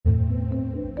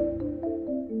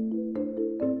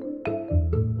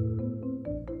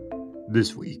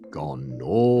This week on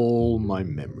All My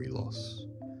Memory Loss,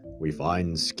 we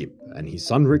find Skip and his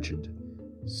son Richard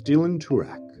still in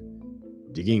Turak,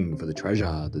 digging for the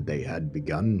treasure that they had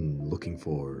begun looking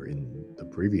for in the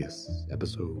previous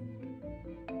episode.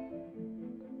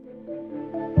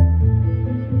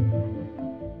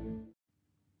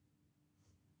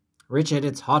 Richard,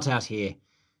 it's hot out here.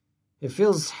 It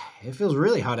feels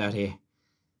really hot out here.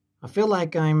 I feel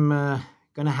like I'm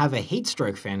gonna have a heat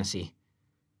stroke fantasy.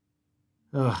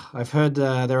 I've heard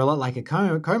they're a lot like a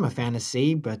coma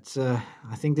fantasy, but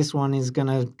I think this one is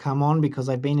gonna come on because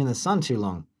I've been in the sun too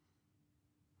long.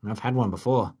 I've had one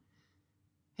before.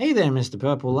 Hey there, Mr.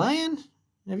 Purple Lion.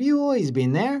 Have you always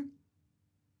been there?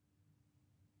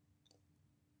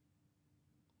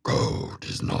 Gold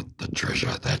is not the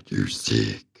treasure that you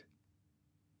seek.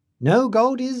 No,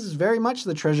 gold is very much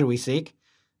the treasure we seek.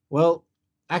 Well,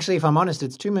 actually, if I'm honest,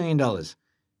 it's $2 million.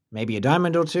 Maybe a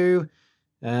diamond or two.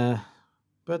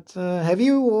 But have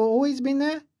you always been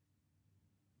there?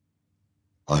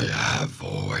 I have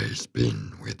always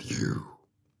been with you.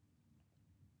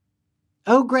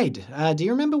 Oh, great. Do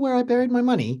you remember where I buried my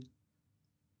money?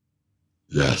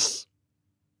 Yes.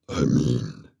 I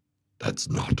mean, that's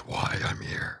not why I'm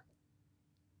here.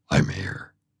 I'm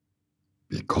here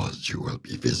because you will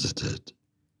be visited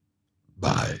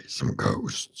by some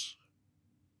ghosts.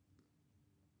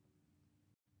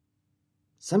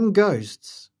 Some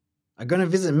ghosts are going to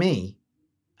visit me?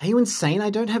 Are you insane? I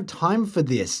don't have time for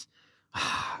this.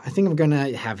 I think I'm going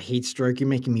to have heat stroke. You're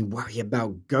making me worry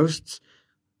about ghosts.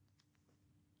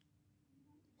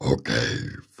 Okay,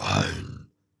 fine.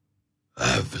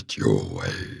 Have it your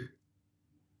way.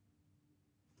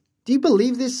 Do you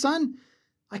believe this, son?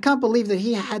 I can't believe that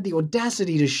he had the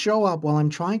audacity to show up while I'm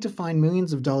trying to find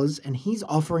millions of dollars and he's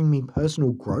offering me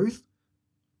personal growth?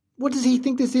 What does he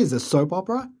think this is, a soap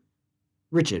opera?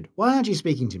 Richard, why aren't you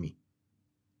speaking to me?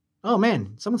 Oh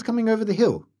man, someone's coming over the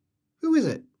hill. Who is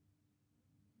it?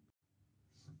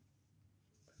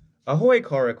 Ahoy,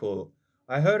 Coracle.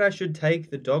 I heard I should take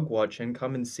the dog watch and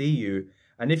come and see you,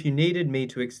 and if you needed me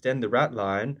to extend the rat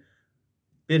line,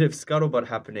 bit of scuttlebutt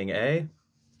happening, eh?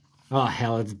 Oh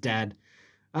hell, it's Dad.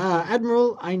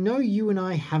 Admiral, I know you and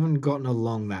I haven't gotten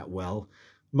along that well,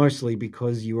 mostly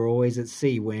because you were always at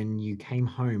sea when you came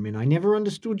home and I never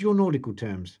understood your nautical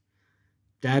terms.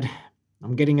 Dad,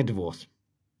 I'm getting a divorce.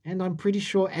 And I'm pretty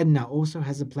sure Edna also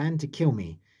has a plan to kill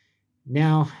me.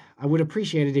 Now, I would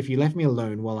appreciate it if you left me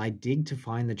alone while I dig to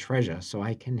find the treasure so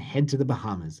I can head to the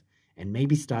Bahamas and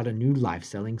maybe start a new life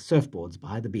selling surfboards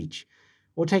by the beach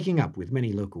or taking up with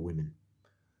many local women.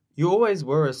 You always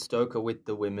were a stoker with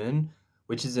the women,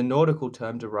 which is a nautical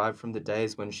term derived from the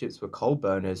days when ships were coal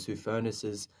burners whose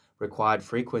furnaces required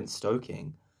frequent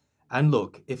stoking. And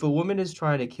look, if a woman is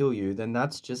trying to kill you, then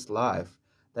that's just life.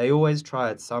 They always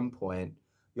try at some point.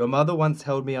 Your mother once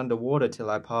held me underwater till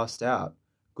I passed out.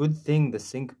 Good thing the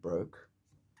sink broke.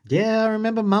 Yeah, I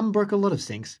remember Mum broke a lot of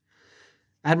sinks.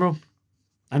 Admiral,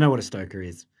 I know what a stoker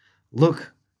is.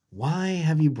 Look, why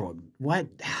are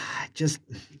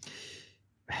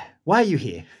you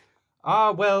here?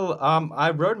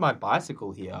 I rode my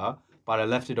bicycle here, but I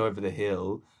left it over the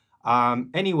hill.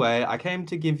 Anyway, I came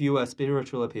to give you a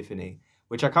spiritual epiphany,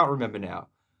 which I can't remember now.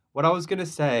 What I was going to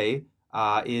say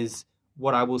is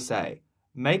what I will say.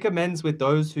 Make amends with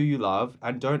those who you love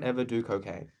and don't ever do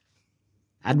cocaine.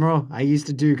 Admiral, I used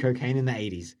to do cocaine in the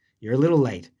 80s. You're a little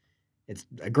late. It's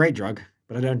a great drug,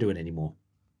 but I don't do it anymore.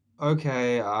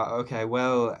 Okay,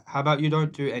 well, how about you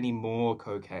don't do any more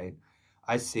cocaine?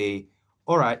 I see.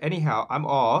 All right, anyhow, I'm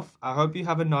off. I hope you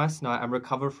have a nice night and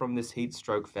recover from this heat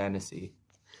stroke fantasy.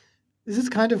 This is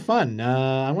kind of fun.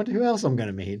 I wonder who else I'm going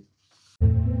to meet.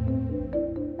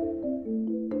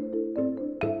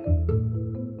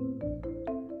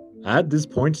 At this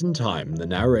point in time, the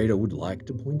narrator would like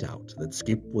to point out that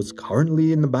Skip was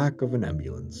currently in the back of an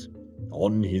ambulance,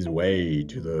 on his way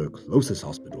to the closest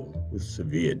hospital with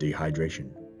severe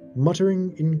dehydration,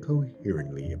 muttering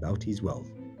incoherently about his wealth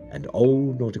and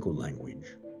old nautical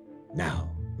language.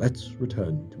 Now, let's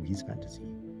return to his fantasy.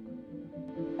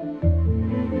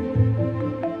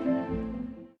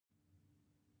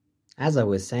 As I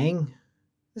was saying,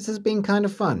 this has been kind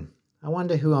of fun. I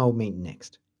wonder who I'll meet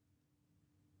next.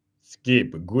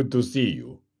 Skip, good to see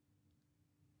you.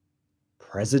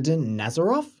 President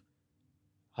Nazaroff?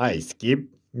 Hi, Skip.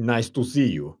 Nice to see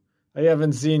you. I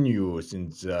haven't seen you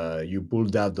since you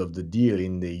pulled out of the deal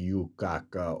in the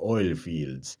Yukak oil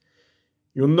fields.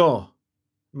 You know,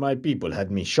 my people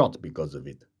had me shot because of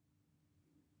it.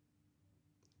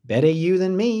 Better you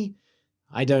than me.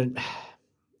 I don't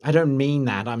mean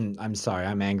that. I'm sorry.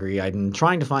 I'm angry. I'm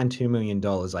trying to find $2 million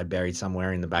I buried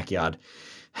somewhere in the backyard.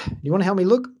 You want to help me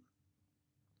look?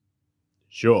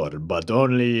 Sure, but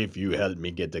only if you help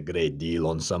me get a great deal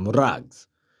on some rugs.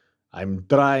 I'm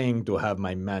trying to have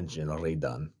my mansion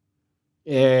redone.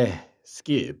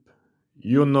 Skip,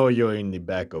 you know you're in the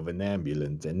back of an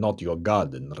ambulance and not your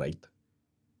garden, right?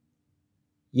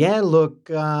 Yeah,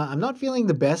 look, I'm not feeling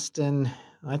the best, and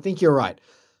I think you're right.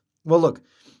 Well, look,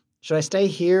 should I stay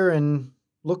here and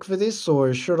look for this,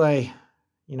 or should I,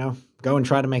 go and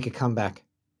try to make a comeback?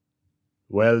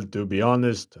 Well, to be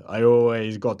honest, I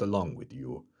always got along with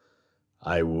you.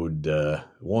 I would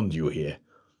want you here.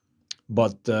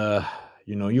 But,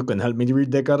 you can help me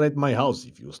redecorate my house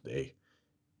if you stay.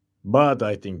 But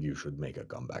I think you should make a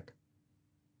comeback.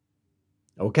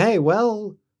 Okay,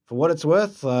 well, for what it's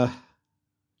worth,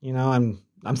 I'm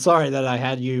sorry that I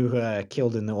had you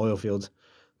killed in the oil fields.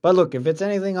 But look, if it's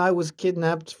anything, I was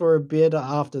kidnapped for a bit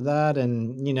after that,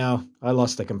 and, I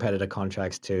lost the competitor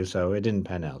contracts too, so it didn't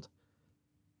pan out.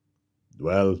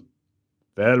 Well,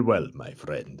 farewell, my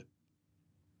friend.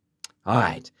 All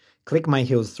right, click my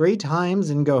heels 3 times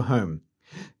and go home.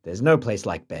 There's no place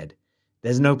like bed.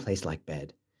 There's no place like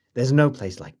bed. There's no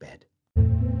place like bed.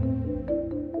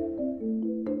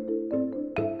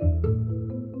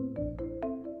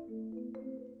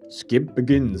 Skip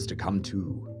begins to come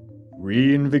to,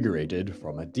 reinvigorated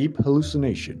from a deep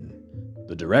hallucination.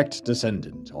 The direct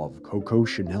descendant of Coco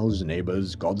Chanel's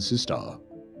neighbor's godsister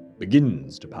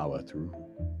begins to power through.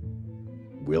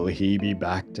 Will he be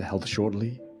back to health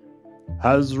shortly?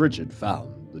 Has Richard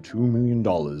found the $2 million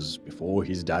before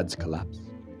his dad's collapse?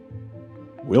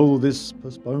 Will this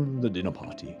postpone the dinner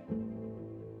party?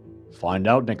 Find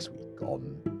out next week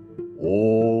on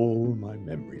All My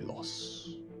Memory Loss.